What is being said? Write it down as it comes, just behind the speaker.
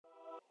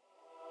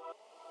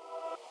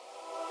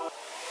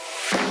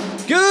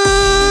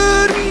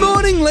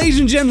Ladies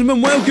and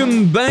gentlemen,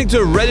 welcome back to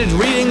Reddit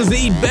Readings,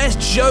 the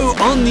best show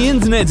on the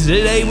internet.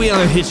 Today we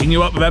are hitting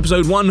you up with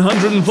episode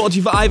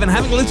 145 and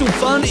having a little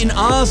fun in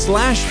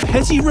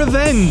r/petty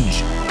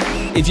revenge.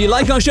 If you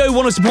like our show,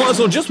 want to support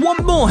us, or just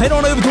want more, head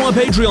on over to our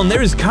Patreon.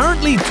 There is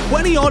currently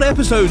 20-odd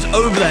episodes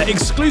over there,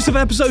 exclusive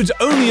episodes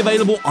only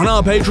available on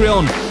our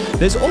Patreon.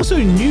 There's also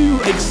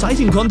new,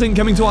 exciting content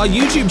coming to our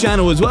YouTube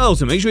channel as well,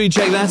 so make sure you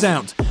check that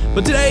out.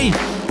 But today,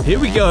 here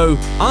we go,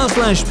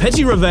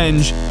 r/petty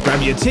revenge.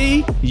 Grab your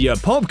tea, your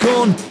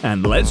popcorn,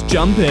 and let's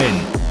jump in.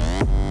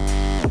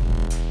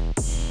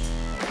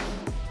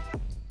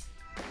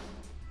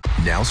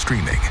 Now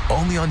streaming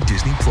only on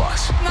Disney+.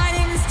 My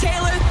name is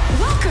Taylor.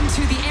 Welcome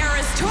to the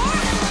Eras Tour.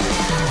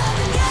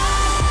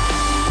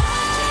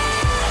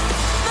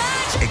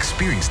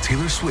 Experience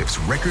Taylor Swift's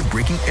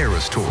record-breaking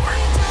Eras Tour.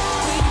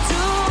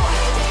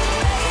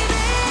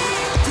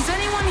 Does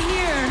anyone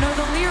here know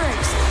the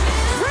lyrics?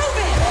 Prove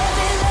it!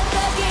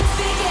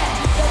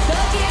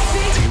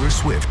 Taylor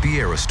Swift The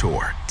Eras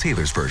Tour,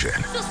 Taylor's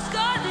version,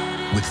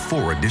 with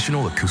 4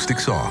 additional acoustic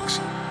songs.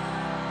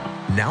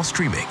 Now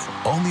streaming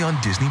only on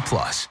Disney+.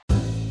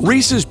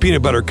 Reese's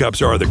peanut butter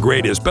cups are the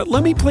greatest, but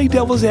let me play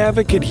devil's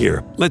advocate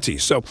here. Let's see.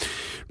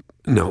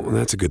 No,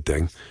 that's a good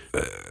thing.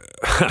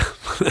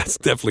 That's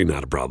definitely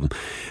not a problem.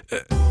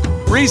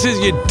 Reese's,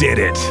 you did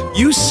it.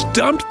 You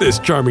stumped this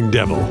charming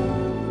devil.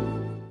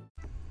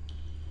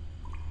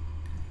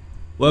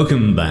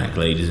 Welcome back,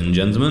 ladies and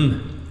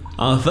gentlemen.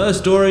 Our first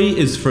story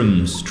is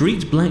from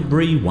Street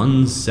Blackberry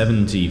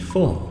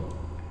 174.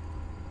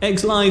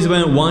 X lies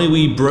about why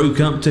we broke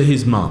up to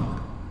his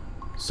mum.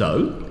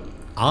 So,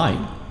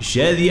 I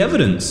share the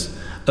evidence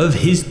of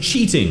his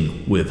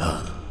cheating with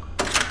her.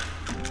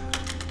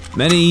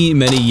 Many,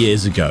 many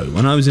years ago,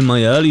 when I was in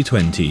my early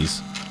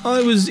 20s,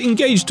 I was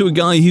engaged to a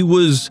guy who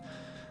was,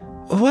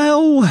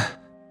 well,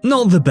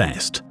 not the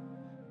best.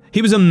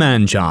 He was a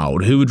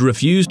man-child who would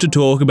refuse to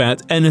talk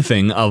about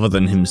anything other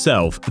than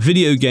himself,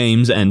 video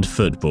games and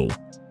football.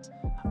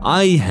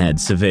 I had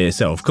severe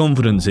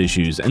self-confidence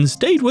issues and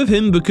stayed with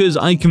him because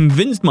I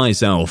convinced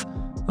myself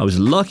I was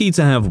lucky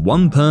to have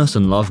one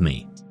person love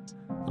me.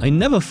 I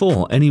never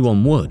thought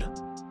anyone would.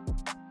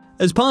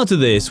 As part of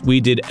this,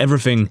 we did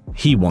everything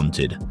he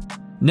wanted,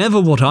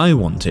 never what I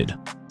wanted.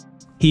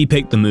 He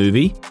picked the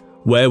movie,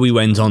 where we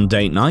went on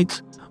date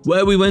night,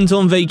 where we went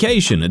on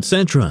vacation,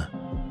 etc.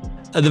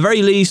 At the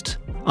very least,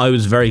 I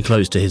was very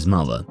close to his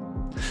mother.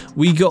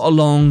 We got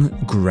along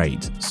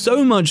great,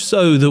 so much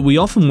so that we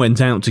often went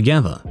out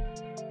together.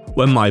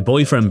 When my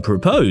boyfriend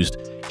proposed,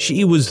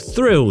 she was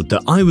thrilled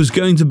that I was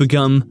going to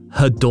become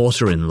her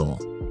daughter-in-law.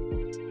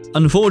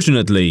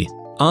 Unfortunately,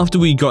 after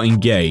we got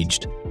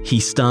engaged,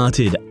 he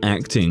started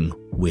acting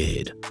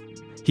weird.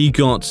 He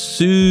got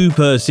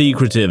super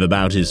secretive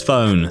about his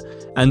phone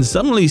and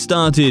suddenly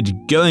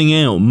started going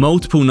out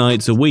multiple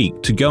nights a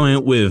week to go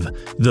out with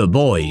the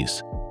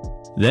boys.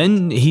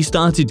 Then he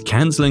started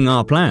cancelling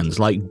our plans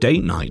like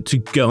date night to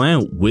go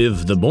out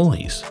with the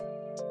boys.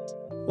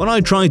 When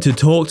I tried to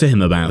talk to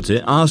him about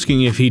it,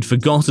 asking if he'd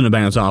forgotten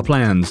about our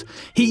plans,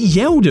 he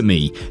yelled at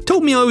me,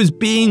 told me I was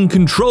being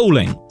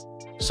controlling.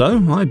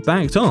 So I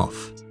backed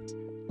off.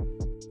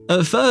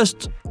 At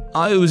first,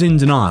 I was in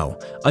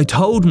denial. I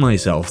told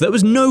myself there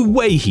was no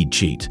way he'd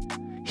cheat.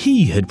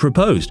 He had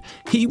proposed.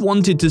 He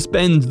wanted to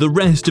spend the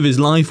rest of his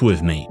life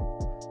with me.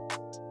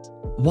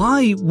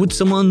 Why would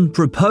someone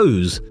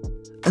propose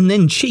and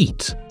then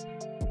cheat?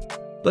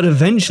 But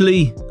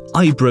eventually,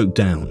 I broke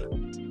down.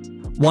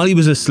 While he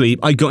was asleep,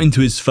 I got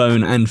into his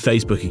phone and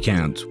Facebook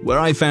account, where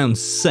I found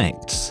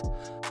sects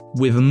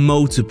with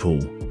multiple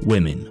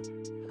women.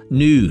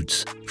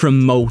 Nudes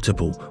from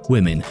multiple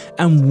women,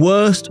 and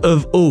worst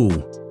of all,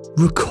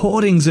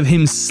 recordings of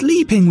him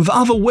sleeping with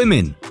other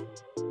women.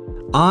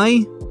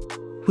 I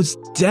was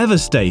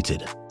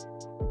devastated.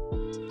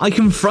 I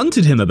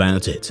confronted him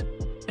about it,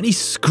 and he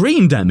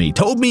screamed at me,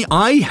 told me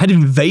I had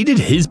invaded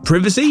his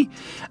privacy,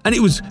 and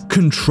it was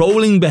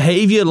controlling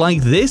behavior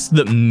like this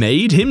that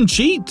made him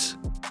cheat.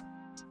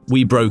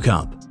 We broke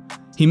up.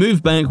 He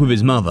moved back with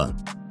his mother.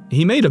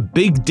 He made a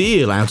big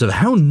deal out of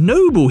how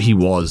noble he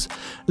was,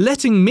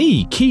 letting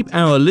me keep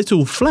our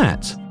little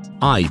flat.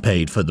 I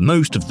paid for the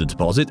most of the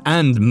deposit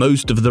and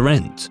most of the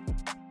rent.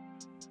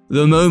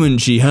 The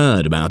moment she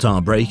heard about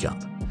our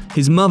breakup,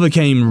 his mother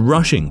came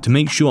rushing to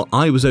make sure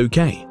I was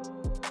okay.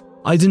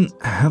 I didn't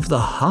have the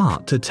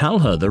heart to tell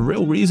her the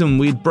real reason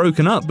we'd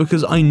broken up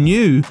because I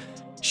knew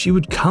she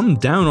would come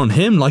down on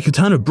him like a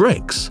ton of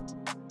bricks.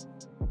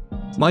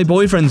 My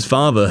boyfriend's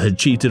father had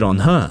cheated on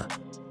her,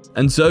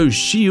 and so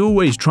she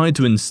always tried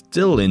to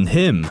instill in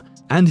him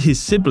and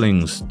his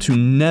siblings to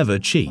never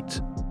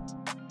cheat.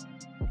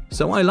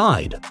 So I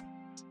lied.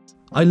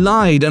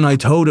 And I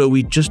told her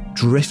we just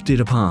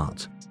drifted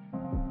apart.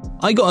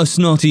 I got a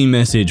snotty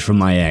message from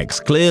my ex,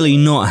 clearly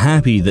not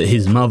happy that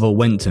his mother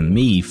went to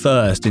me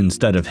first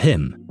instead of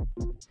him.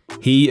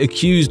 He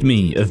accused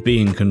me of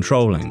being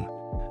controlling,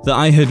 that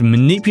I had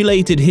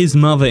manipulated his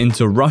mother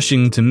into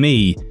rushing to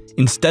me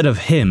instead of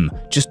him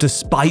just to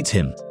spite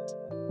him.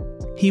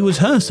 He was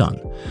her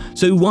son,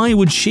 so why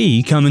would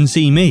she come and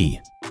see me?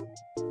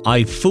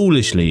 I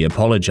foolishly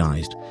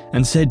apologized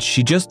and said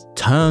she just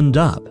turned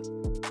up.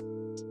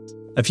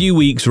 A few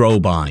weeks roll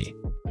by.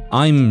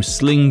 I'm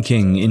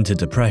slinking into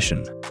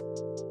depression.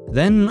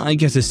 Then I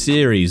get a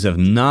series of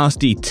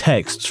nasty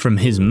texts from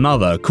his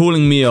mother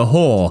calling me a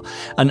whore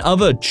and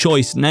other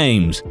choice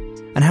names,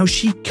 and how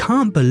she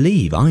can't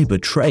believe I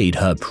betrayed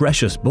her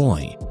precious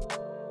boy.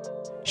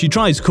 She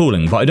tries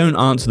calling, but I don't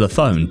answer the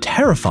phone,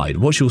 terrified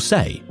what she'll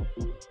say.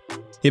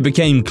 It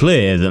became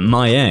clear that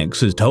my ex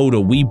has told her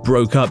we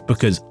broke up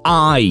because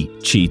I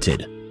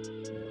cheated.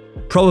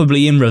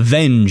 Probably in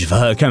revenge for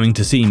her coming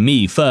to see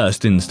me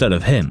first instead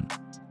of him.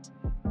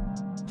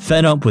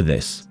 Fed up with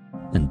this,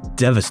 and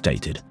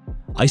devastated,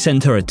 I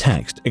sent her a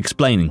text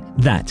explaining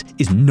that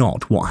is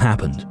not what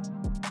happened.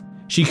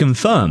 She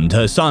confirmed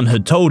her son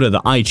had told her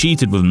that I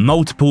cheated with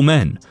multiple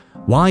men.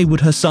 Why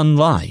would her son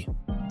lie?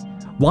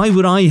 Why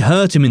would I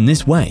hurt him in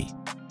this way?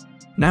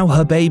 Now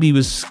her baby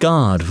was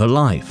scarred for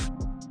life.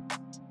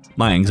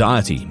 My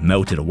anxiety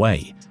melted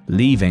away,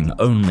 leaving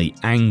only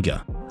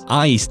anger.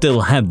 I still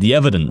had the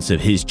evidence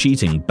of his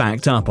cheating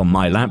backed up on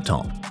my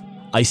laptop.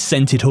 I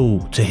sent it all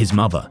to his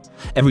mother.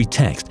 Every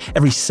text,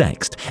 every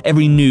sext,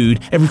 every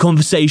nude, every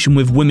conversation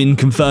with women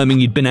confirming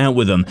he'd been out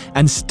with them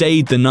and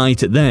stayed the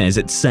night at theirs,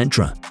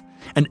 etc.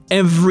 And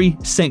every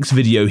sex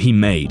video he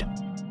made.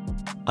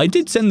 I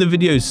did send the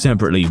videos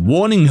separately,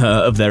 warning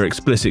her of their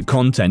explicit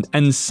content,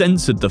 and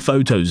censored the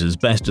photos as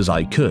best as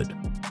I could.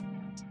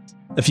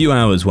 A few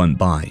hours went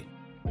by.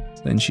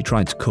 Then she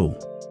tried to call.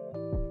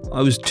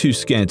 I was too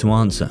scared to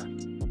answer.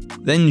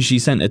 Then she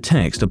sent a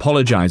text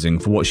apologizing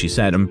for what she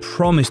said and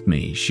promised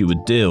me she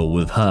would deal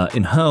with her,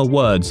 in her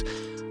words,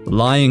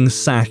 lying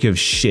sack of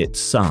shit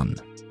son.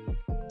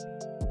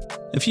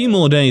 A few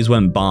more days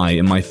went by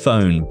and my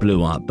phone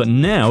blew up, but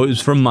now it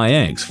was from my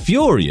ex,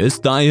 furious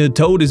that I had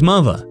told his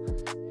mother.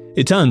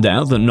 It turned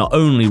out that not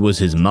only was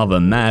his mother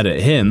mad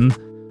at him,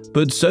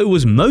 but so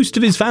was most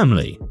of his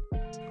family.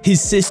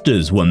 His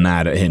sisters were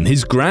mad at him,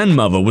 his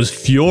grandmother was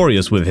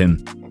furious with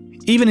him.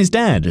 Even his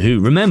dad, who,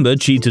 remember,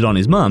 cheated on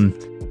his mum,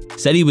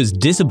 said he was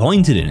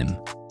disappointed in him.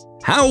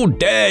 "How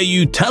dare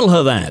you tell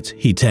her that?"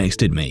 he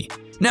texted me.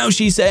 "Now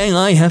she's saying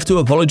I have to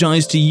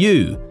apologize to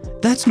you.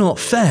 That's not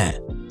fair."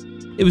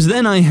 It was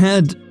then I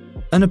had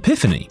an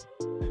epiphany.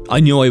 I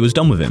knew I was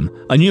done with him.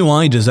 I knew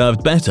I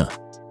deserved better.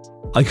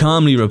 I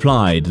calmly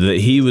replied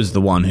that he was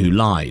the one who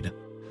lied.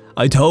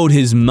 I told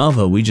his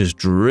mother we just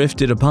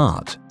drifted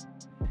apart.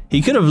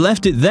 He could have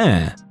left it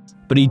there,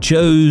 but he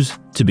chose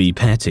to be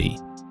petty.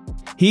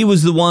 He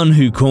was the one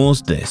who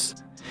caused this.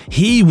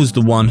 He was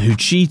the one who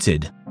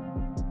cheated.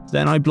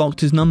 Then I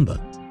blocked his number.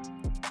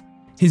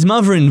 His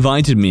mother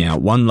invited me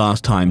out one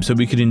last time so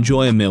we could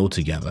enjoy a meal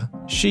together.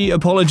 She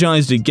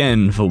apologized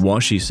again for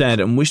what she said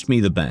and wished me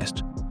the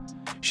best.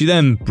 She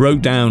then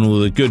broke down all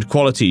the good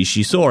qualities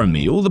she saw in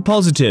me, all the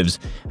positives,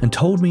 and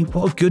told me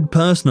what a good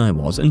person I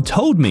was, and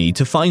told me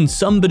to find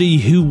somebody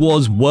who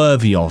was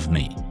worthy of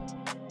me.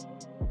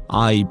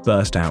 I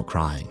burst out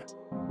crying.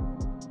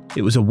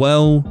 It was a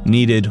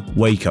well-needed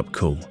wake-up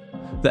call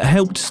that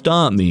helped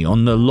start me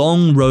on the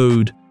long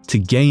road to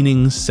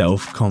gaining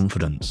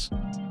self-confidence.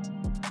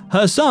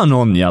 Her son,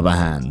 on the other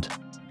hand,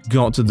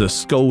 got the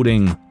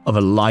scolding of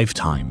a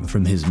lifetime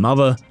from his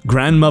mother,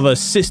 grandmother,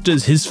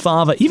 sisters, his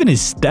father, even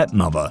his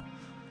stepmother.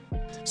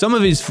 Some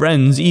of his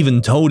friends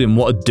even told him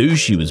what a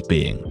douche he was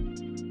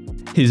being.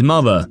 His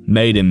mother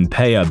made him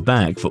pay her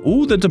back for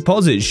all the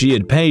deposits she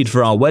had paid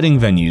for our wedding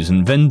venues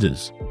and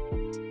vendors.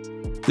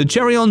 The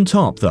cherry on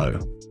top, though,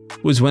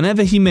 was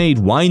whenever he made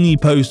whiny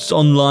posts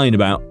online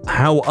about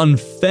how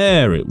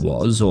unfair it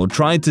was or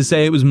tried to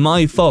say it was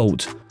my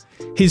fault,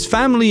 his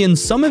family and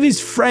some of his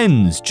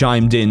friends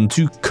chimed in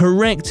to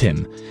correct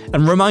him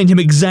and remind him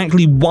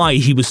exactly why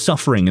he was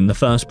suffering in the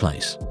first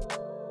place.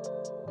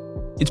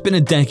 It's been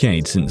a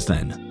decade since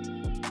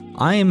then.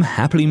 I am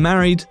happily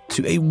married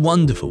to a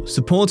wonderful,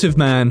 supportive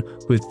man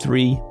with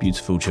 3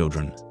 beautiful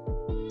children.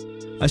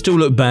 I still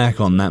look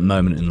back on that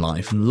moment in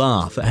life and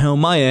laugh at how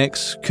my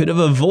ex could have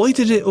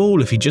avoided it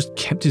all if he just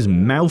kept his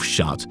mouth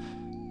shut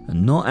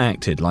and not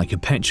acted like a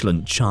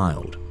petulant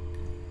child.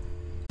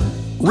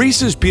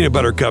 Reese's peanut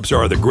butter cups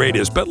are the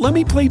greatest, but let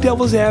me play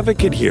devil's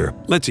advocate here.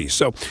 Let's see.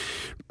 So,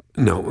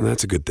 no,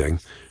 that's a good thing.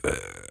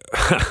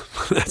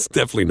 That's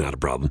definitely not a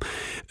problem.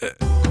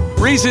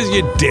 Reese's,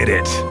 you did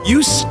it.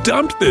 You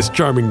stumped this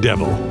charming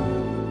devil.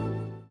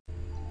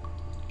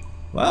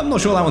 Well, I'm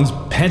not sure that one's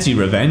petty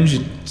revenge.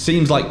 It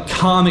seems like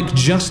karmic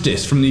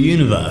justice from the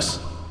universe.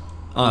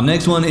 Our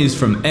next one is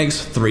from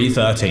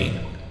X313.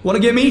 Want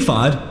to get me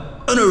fired?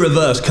 On a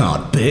reverse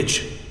card,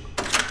 bitch.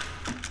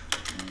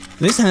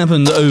 This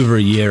happened over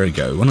a year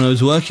ago when I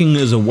was working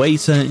as a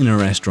waiter in a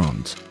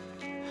restaurant.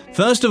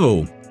 First of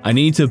all, I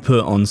need to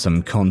put on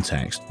some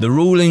context, the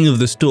ruling of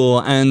the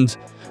store, and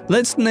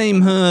let's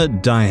name her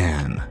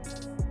Diane.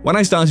 When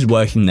I started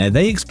working there,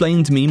 they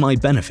explained to me my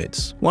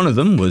benefits. One of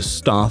them was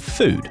staff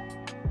food.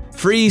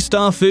 Free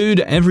staff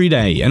food every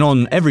day, and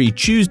on every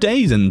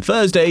Tuesdays and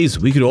Thursdays,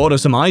 we could order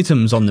some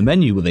items on the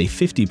menu with a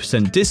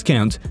 50%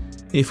 discount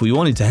if we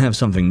wanted to have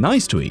something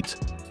nice to eat.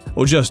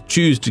 or just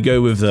choose to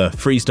go with the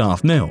free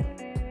staff meal.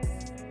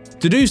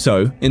 To do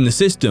so, in the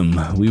system,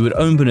 we would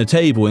open a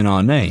table in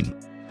our name.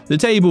 The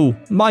table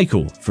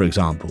Michael, for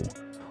example.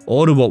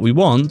 Order what we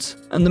want,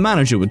 and the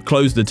manager would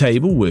close the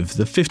table with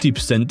the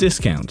 50%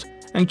 discount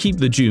and keep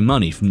the due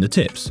money from the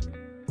tips.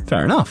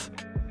 Fair enough.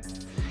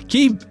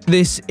 Keep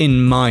this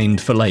in mind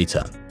for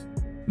later.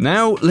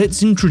 Now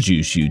let's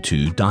introduce you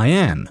to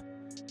Diane.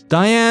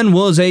 Diane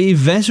was a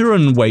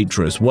veteran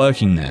waitress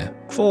working there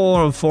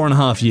for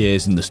 4.5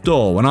 years in the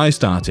store when I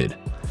started.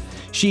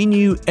 She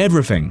knew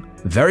everything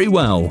very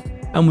well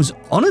and was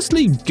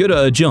honestly good at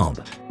her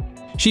job.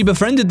 She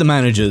befriended the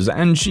managers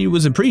and she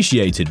was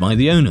appreciated by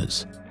the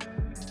owners.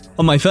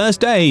 On my first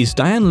days,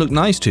 Diane looked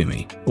nice to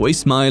me, always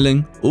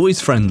smiling,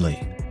 always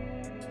friendly.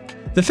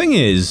 The thing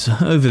is,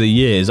 over the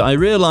years, I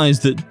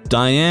realized that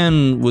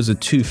Diane was a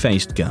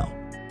two-faced girl.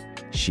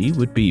 She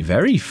would be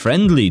very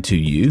friendly to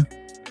you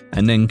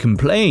and then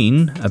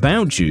complain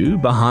about you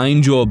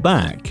behind your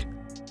back.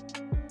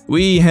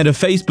 We had a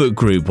Facebook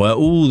group where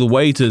all the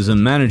waiters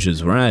and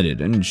managers were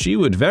added, and she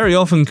would very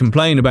often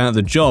complain about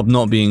the job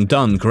not being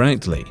done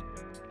correctly.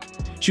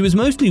 She was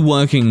mostly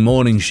working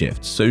morning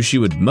shifts, so she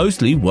would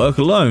mostly work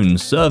alone,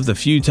 serve the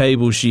few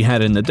tables she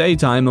had in the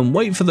daytime, and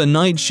wait for the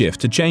night shift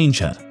to change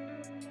her.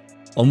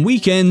 On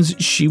weekends,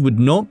 she would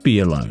not be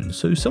alone,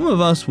 so some of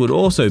us would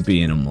also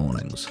be in the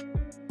mornings.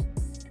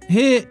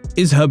 Here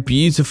is her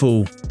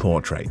beautiful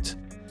portrait.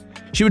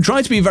 She would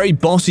try to be very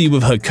bossy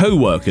with her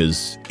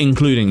co-workers,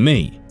 including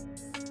me.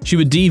 She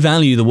would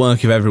devalue the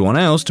work of everyone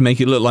else to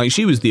make it look like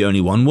she was the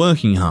only one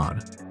working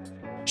hard.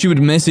 She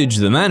would message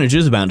the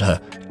managers about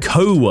her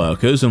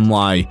co-workers and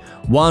why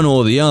one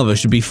or the other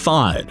should be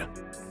fired.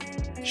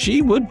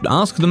 She would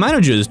ask the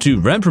managers to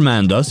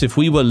reprimand us if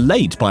we were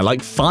late by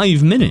like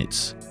 5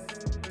 minutes.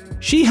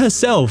 She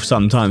herself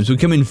sometimes would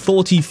come in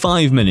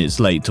 45 minutes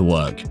late to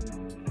work.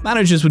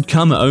 Managers would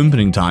come at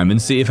opening time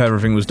and see if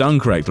everything was done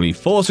correctly,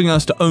 forcing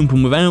us to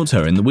open without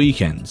her in the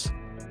weekends.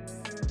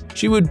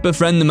 She would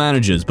befriend the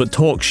managers but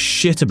talk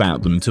shit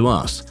about them to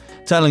us,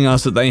 telling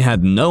us that they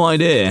had no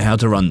idea how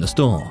to run the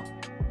store.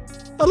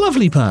 A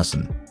lovely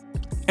person.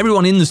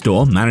 Everyone in the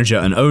store, manager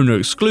and owner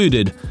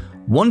excluded,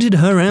 wanted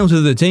her out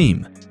of the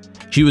team.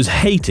 She was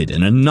hated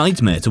and a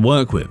nightmare to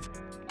work with.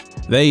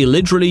 They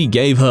literally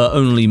gave her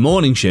only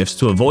morning shifts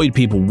to avoid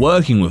people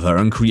working with her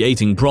and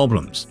creating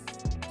problems.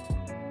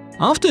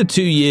 After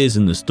 2 years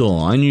in the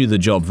store, I knew the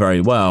job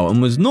very well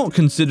and was not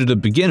considered a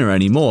beginner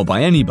anymore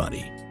by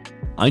anybody.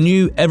 I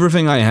knew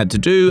everything I had to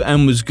do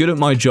and was good at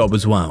my job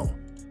as well.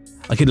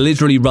 I could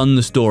literally run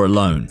the store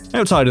alone,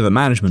 outside of the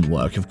management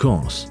work, of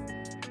course.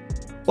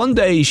 One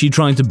day, she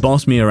tried to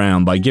boss me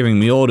around by giving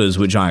me orders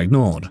which I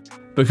ignored,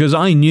 because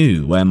I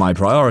knew where my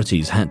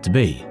priorities had to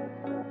be.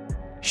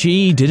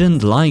 She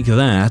didn't like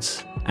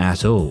that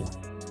at all,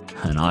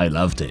 and I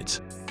loved it.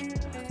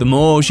 The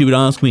more she would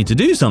ask me to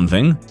do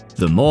something,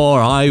 the more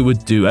I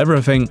would do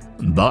everything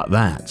but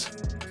that.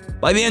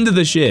 By the end of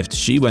the shift,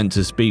 she went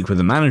to speak with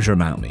the manager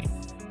about me.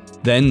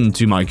 Then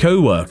to my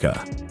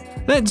co-worker,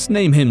 let's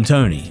name him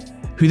Tony,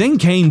 who then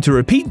came to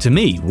repeat to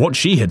me what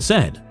she had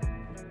said.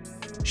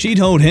 She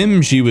told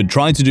him she would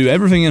try to do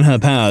everything in her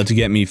power to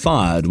get me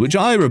fired, which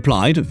I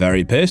replied,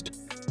 very pissed.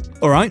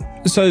 Alright,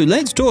 so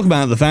let's talk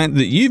about the fact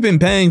that you've been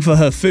paying for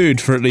her food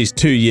for at least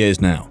 2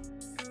 years now.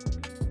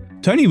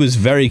 Tony was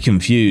very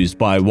confused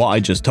by what I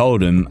just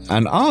told him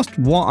and asked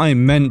what I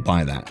meant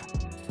by that.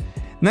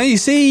 Now you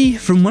see,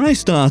 from when I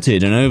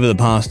started and over the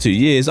past 2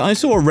 years, I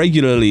saw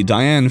regularly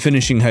Diane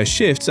finishing her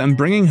shifts and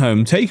bringing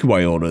home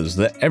takeaway orders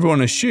that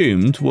everyone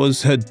assumed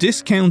was her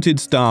discounted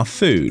staff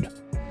food.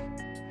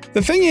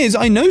 The thing is,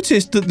 I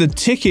noticed that the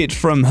ticket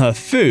from her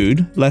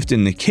food left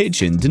in the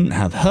kitchen didn't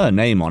have her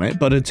name on it,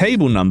 but a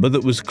table number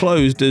that was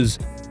closed as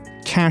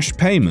cash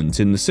payment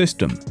in the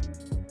system.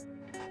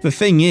 The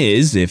thing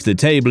is, if the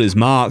table is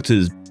marked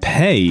as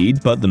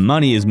paid but the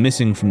money is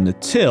missing from the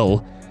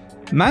till,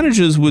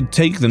 managers would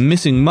take the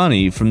missing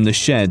money from the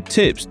shared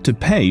tips to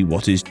pay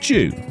what is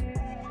due.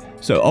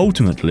 So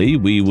ultimately,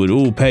 we would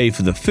all pay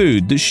for the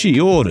food that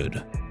she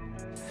ordered.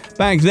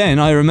 Back then,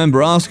 I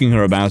remember asking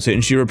her about it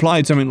and she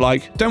replied something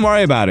like, "Don't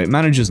worry about it,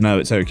 managers know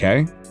it's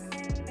okay."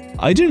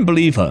 I didn't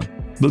believe her,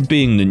 but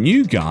being the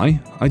new guy,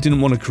 I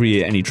didn't want to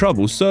create any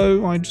trouble,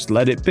 so I just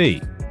let it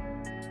be.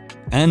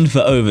 And for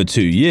over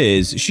 2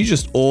 years, she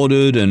just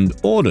ordered and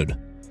ordered.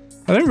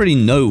 I don't really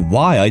know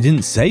why I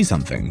didn't say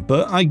something,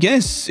 but I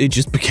guess it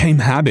just became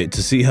habit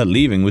to see her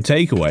leaving with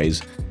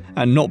takeaways,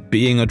 and not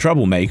being a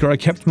troublemaker, I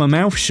kept my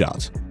mouth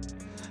shut.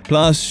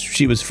 Plus,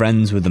 she was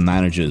friends with the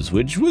managers,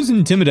 which was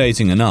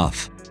intimidating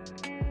enough.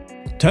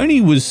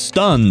 Tony was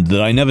stunned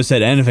that I never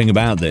said anything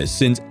about this,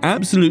 since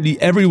absolutely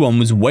everyone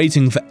was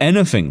waiting for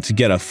anything to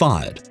get her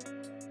fired.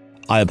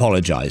 I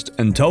apologized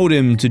and told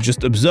him to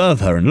just observe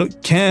her and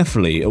look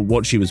carefully at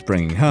what she was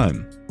bringing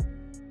home.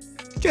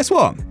 Guess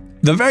what?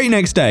 The very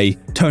next day,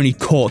 Tony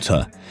caught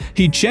her.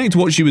 He checked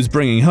what she was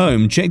bringing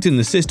home, checked in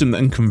the system,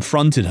 and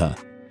confronted her.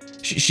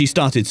 She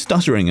started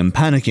stuttering and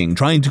panicking,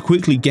 trying to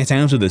quickly get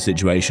out of the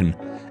situation,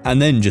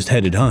 and then just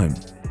headed home.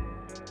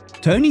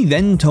 Tony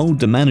then told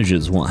the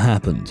managers what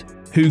happened,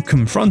 who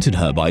confronted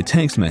her by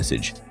text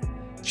message.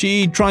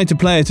 She tried to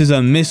play it as a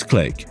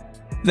misclick,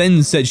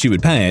 then said she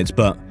would pay it,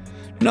 but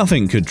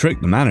nothing could trick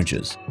the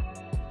managers.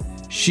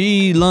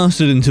 She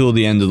lasted until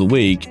the end of the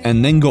week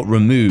and then got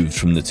removed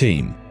from the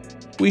team.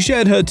 We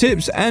shared her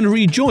tips and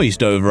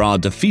rejoiced over our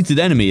defeated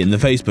enemy in the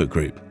Facebook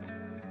group.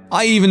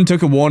 I even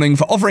took a warning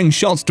for offering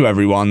shots to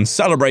everyone,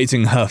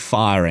 celebrating her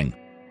firing.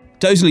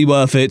 Totally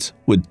worth it,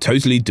 would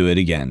totally do it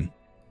again.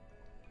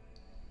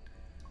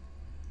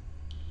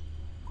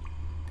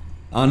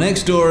 Our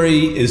next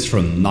story is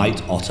from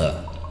Night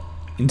Otter,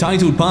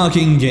 entitled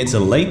Parking Gets a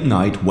Late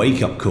Night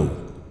Wake-Up Call.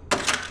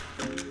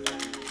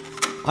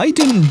 I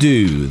didn't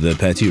do the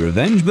petty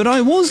revenge, but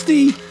I was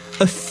the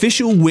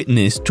official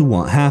witness to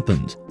what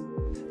happened.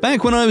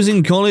 Back when I was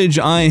in college,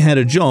 I had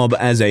a job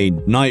as a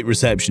night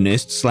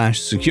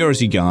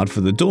receptionist/security guard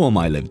for the dorm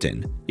I lived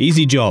in.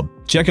 Easy job.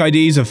 Check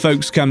IDs of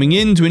folks coming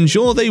in to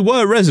ensure they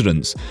were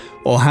residents,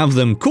 or have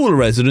them call a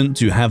resident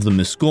to have them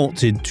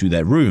escorted to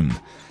their room.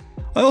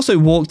 I also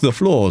walked the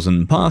floors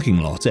and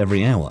parking lot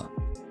every hour.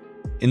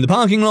 In the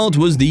parking lot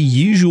was the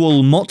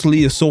usual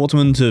motley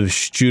assortment of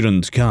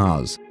student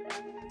cars.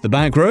 The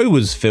back row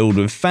was filled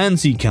with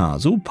fancy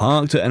cars, all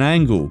parked at an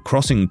angle,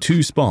 crossing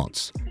two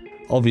spots.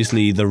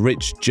 Obviously the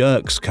rich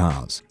jerks'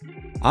 cars.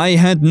 I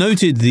had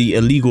noted the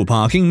illegal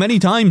parking many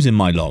times in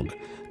my log,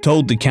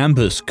 told the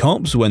campus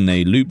cops when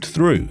they looped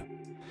through.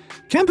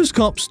 Campus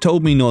cops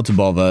told me not to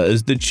bother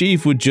as the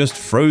chief would just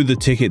throw the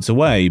tickets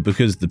away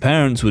because the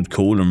parents would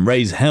call and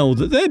raise hell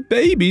that their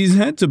babies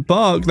had to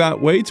park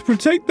that way to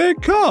protect their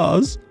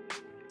cars.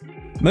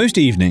 Most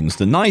evenings,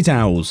 the night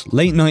owls,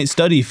 late-night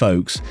study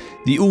folks,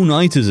 the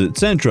all-nighters,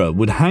 etc.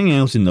 would hang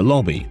out in the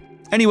lobby,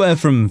 anywhere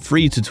from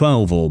 3 to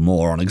 12 or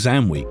more on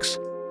exam weeks.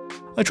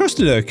 I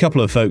trusted a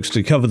couple of folks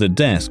to cover the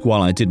desk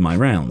while I did my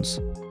rounds.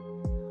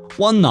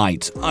 One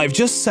night, I've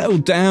just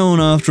settled down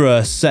after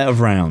a set of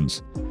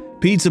rounds.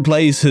 Pizza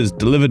place has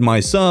delivered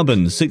my sub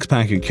and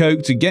 6-pack of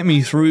Coke to get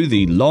me through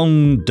the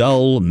long,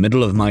 dull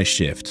middle of my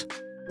shift.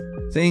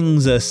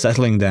 Things are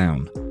settling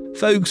down.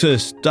 Folks are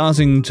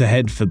starting to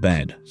head for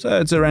bed,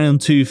 so it's around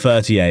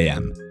 2:30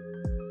 a.m.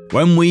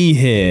 when we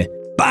hear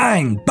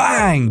bang,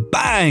 bang,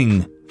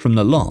 bang from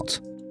the lot.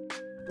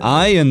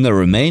 I and the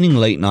remaining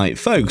late-night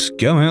folks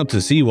go out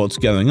to see what's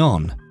going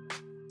on.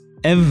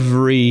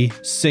 Every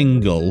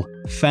single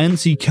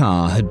fancy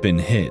car had been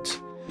hit.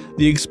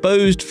 The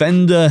exposed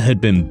fender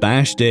had been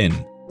bashed in.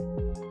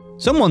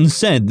 Someone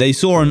said they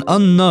saw an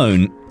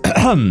unknown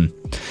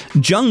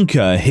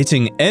junker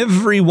hitting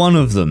every one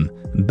of them,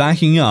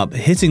 backing up,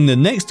 hitting the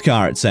next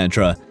car,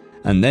 etc.,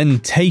 and then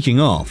taking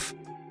off.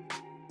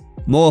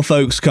 More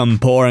folks come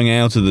pouring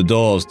out of the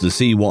doors to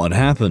see what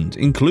had happened,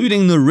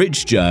 including the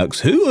rich jerks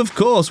who, of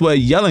course, were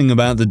yelling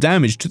about the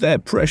damage to their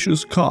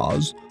precious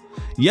cars,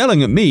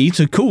 yelling at me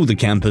to call the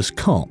campus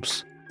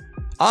cops.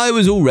 I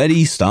was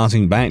already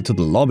starting back to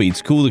the lobby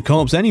to call the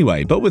cops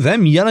anyway, but with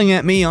them yelling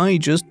at me, I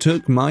just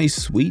took my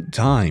sweet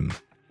time.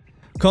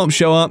 Cops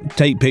show up,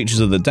 take pictures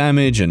of the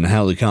damage and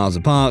how the cars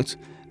are parked,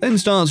 then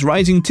starts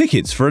writing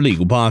tickets for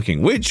illegal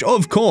parking, which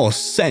of course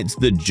sets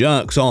the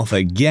jerks off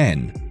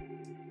again.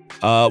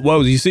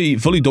 Well, you see,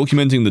 fully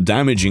documenting the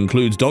damage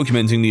includes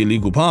documenting the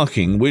illegal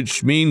parking,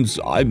 which means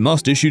I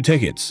must issue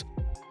tickets.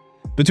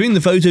 Between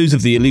the photos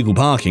of the illegal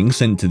parking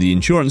sent to the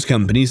insurance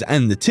companies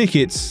and the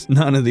tickets,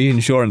 none of the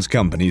insurance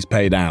companies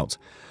paid out.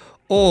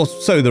 Or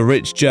so the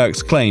rich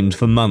jerks claimed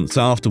for months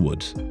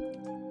afterward.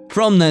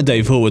 From that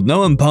day forward, no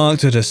one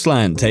parked at a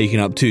slant taking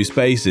up 2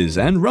 spaces,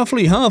 and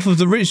roughly half of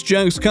the rich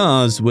jerks'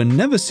 cars were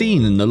never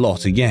seen in the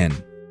lot again.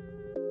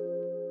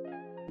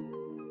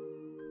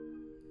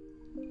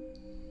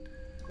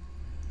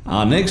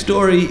 Our next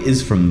story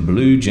is from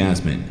Blue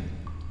Jasmine.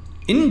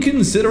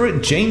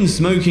 Inconsiderate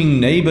chain-smoking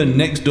neighbour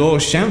next door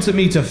shouts at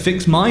me to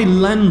fix my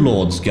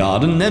landlord's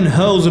garden, then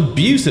hurls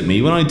abuse at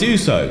me when I do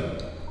so.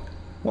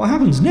 What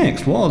happens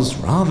next was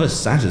rather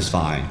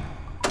satisfying.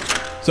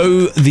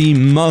 So, the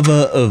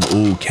mother of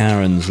all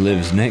Karens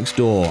lives next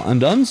door,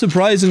 and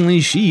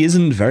unsurprisingly she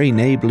isn't very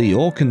neighbourly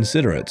or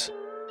considerate.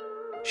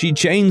 She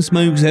chain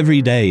smokes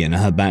every day in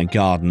her back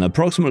garden,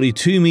 approximately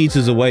 2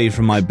 meters away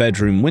from my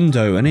bedroom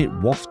window, and it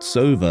wafts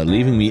over,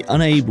 leaving me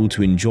unable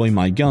to enjoy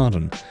my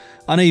garden,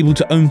 unable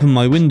to open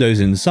my windows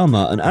in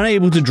summer, and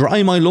unable to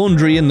dry my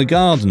laundry in the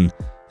garden,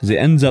 as it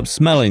ends up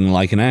smelling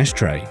like an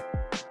ashtray.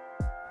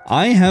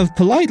 I have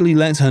politely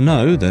let her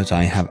know that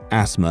I have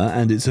asthma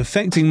and it's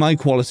affecting my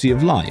quality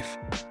of life.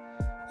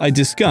 I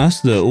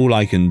discussed that all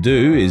I can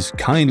do is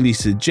kindly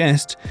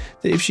suggest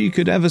that if she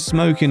could ever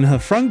smoke in her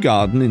front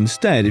garden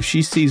instead if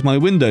she sees my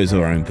windows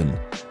are open,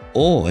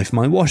 or if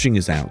my washing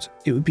is out,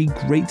 it would be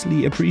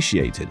greatly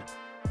appreciated.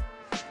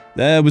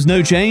 There was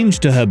no change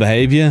to her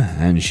behaviour,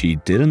 and she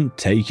didn't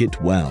take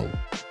it well.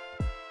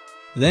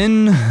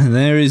 Then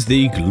there is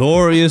the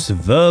glorious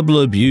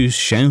verbal abuse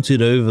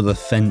shouted over the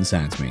fence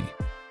at me.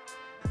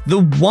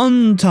 The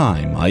one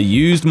time I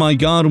used my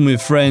garden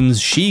with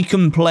friends, she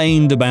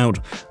complained about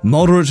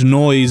moderate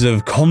noise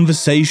of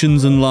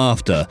conversations and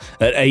laughter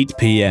at 8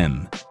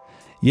 p.m.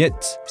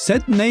 Yet,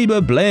 said neighbor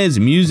blares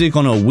music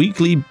on a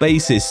weekly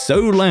basis so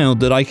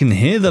loud that I can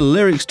hear the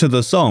lyrics to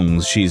the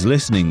songs she's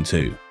listening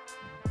to.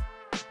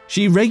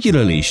 She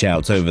regularly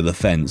shouts over the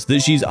fence that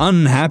she's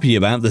unhappy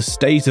about the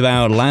state of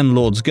our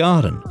landlord's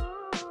garden.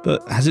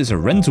 But as it's a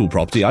rental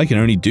property, I can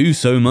only do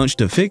so much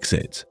to fix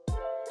it.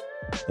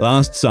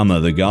 Last summer,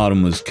 the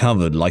garden was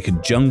covered like a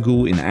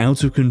jungle in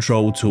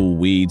out-of-control tall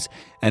weeds,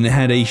 and it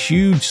had a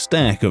huge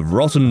stack of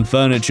rotten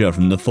furniture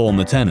from the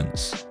former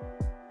tenants.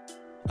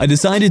 I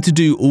decided to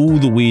do all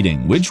the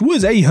weeding, which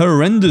was a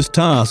horrendous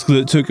task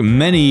that took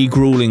many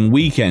grueling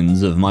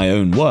weekends of my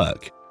own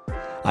work.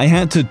 I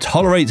had to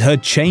tolerate her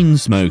chain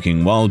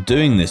smoking while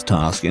doing this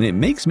task, and it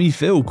makes me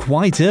feel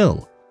quite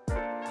ill.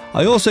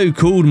 I also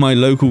called my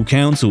local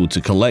council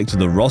to collect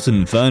the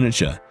rotten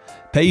furniture,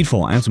 paid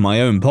for out of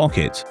my own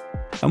pocket.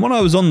 And when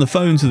I was on the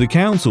phone to the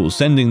council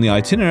sending the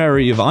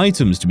itinerary of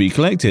items to be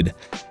collected,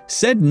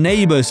 said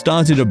neighbor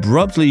started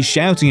abruptly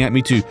shouting at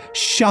me to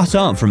shut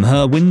up from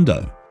her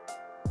window.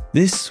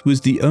 This was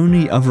the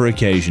only other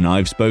occasion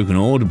I've spoken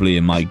audibly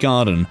in my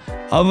garden,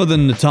 other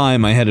than the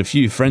time I had a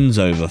few friends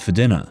over for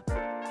dinner.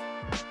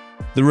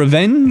 The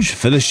revenge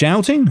for the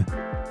shouting?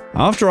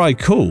 After I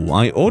call,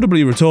 I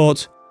audibly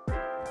retort,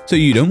 "So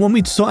you don't want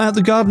me to sort out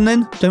the garden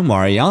then? Don't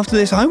worry, after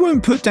this I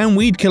won't put down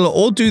weed killer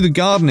or do the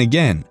garden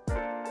again."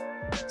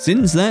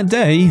 Since that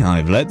day,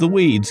 I've let the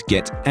weeds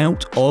get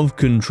out of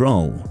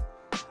control.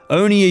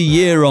 Only a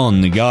year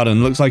on, the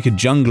garden looks like a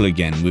jungle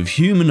again, with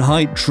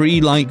human-height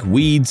tree-like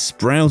weeds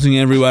sprouting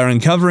everywhere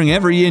and covering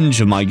every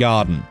inch of my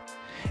garden.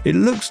 It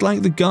looks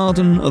like the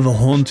garden of a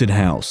haunted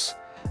house,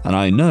 and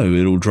I know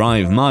it'll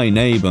drive my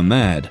neighbor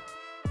mad,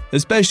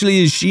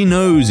 especially as she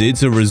knows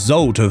it's a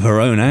result of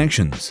her own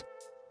actions.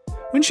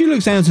 When she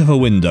looks out of her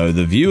window,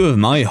 the view of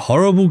my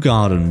horrible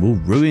garden will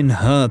ruin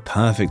her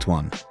perfect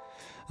one.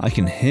 I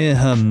can hear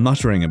her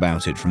muttering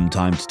about it from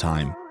time to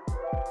time.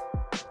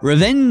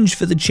 Revenge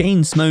for the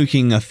chain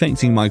smoking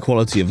affecting my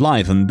quality of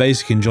life and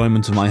basic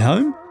enjoyment of my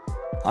home?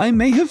 I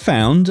may have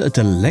found a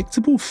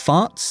delectable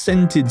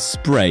fart-scented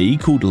spray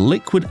called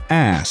Liquid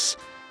Ass,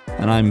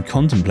 and I'm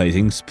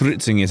contemplating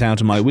spritzing it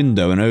out of my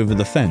window and over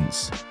the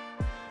fence.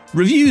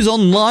 Reviews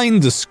online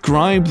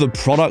describe the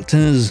product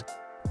as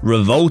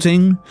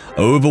revolting,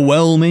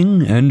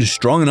 overwhelming, and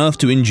strong enough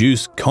to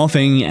induce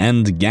coughing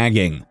and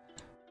gagging.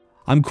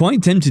 I'm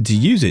quite tempted to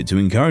use it to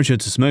encourage her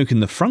to smoke in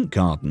the front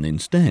garden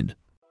instead.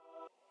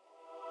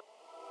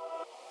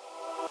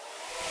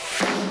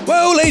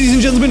 Well, ladies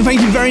and gentlemen,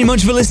 thank you very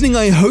much for listening.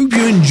 I hope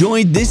you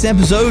enjoyed this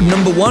episode,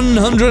 number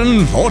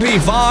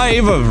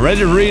 145 of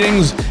Reddit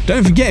Readings.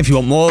 Don't forget, if you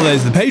want more,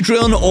 there's the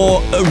Patreon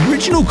or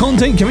original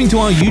content coming to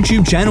our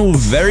YouTube channel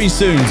very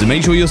soon, so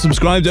make sure you're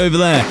subscribed over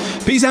there.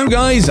 Peace out,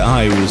 guys.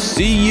 I will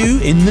see you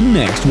in the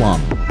next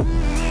one.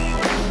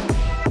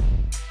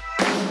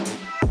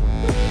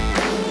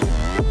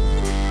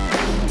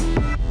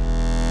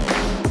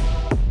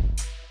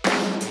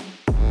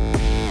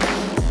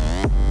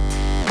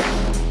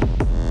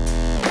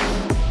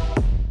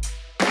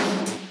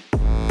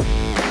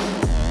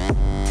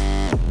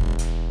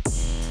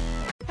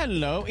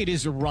 Hello, it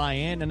is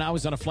Ryan, and I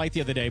was on a flight the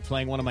other day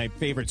playing one of my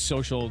favorite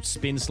social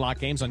spin slot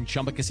games on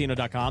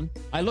ChumbaCasino.com.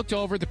 I looked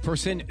over at the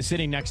person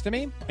sitting next to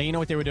me, and you know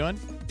what they were doing?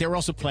 They were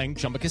also playing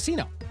Chumba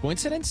Casino.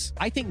 Coincidence?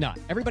 I think not.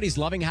 Everybody's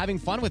loving having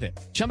fun with it.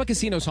 Chumba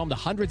Casino is home to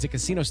hundreds of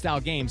casino-style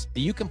games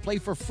that you can play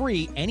for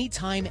free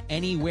anytime,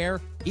 anywhere,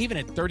 even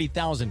at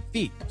 30,000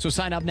 feet. So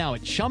sign up now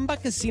at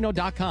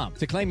ChumbaCasino.com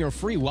to claim your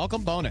free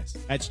welcome bonus.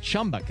 That's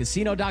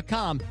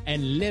ChumbaCasino.com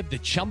and live the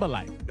Chumba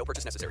life. No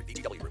purchase necessary.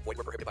 VGW. Void where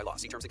prohibited by law.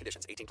 See terms and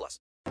conditions. 18+.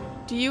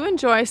 Do you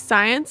enjoy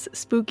science,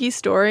 spooky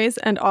stories,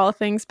 and all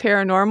things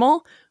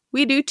paranormal?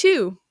 We do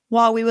too.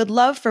 While we would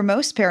love for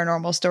most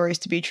paranormal stories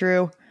to be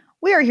true,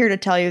 we are here to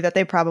tell you that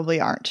they probably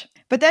aren't.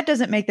 But that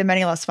doesn't make them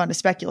any less fun to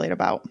speculate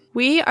about.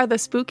 We are the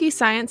Spooky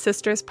Science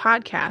Sisters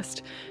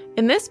podcast.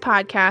 In this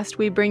podcast,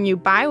 we bring you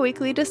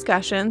bi-weekly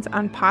discussions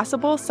on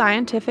possible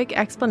scientific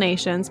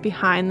explanations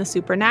behind the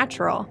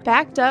supernatural.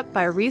 Backed up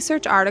by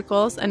research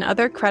articles and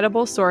other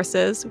credible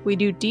sources, we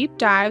do deep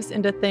dives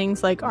into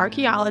things like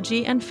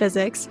archaeology and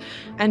physics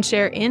and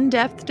share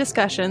in-depth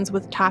discussions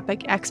with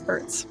topic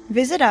experts.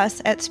 Visit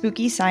us at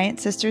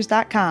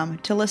SpookyScienceSisters.com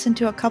to listen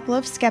to a couple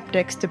of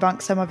skeptics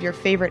debunk some of your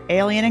favorite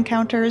alien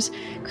encounters,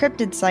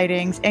 cryptid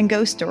sightings, and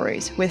ghost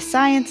stories with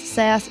science,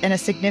 sass, and a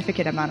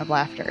significant amount of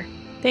laughter.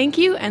 Thank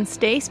you, and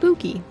stay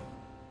spooky.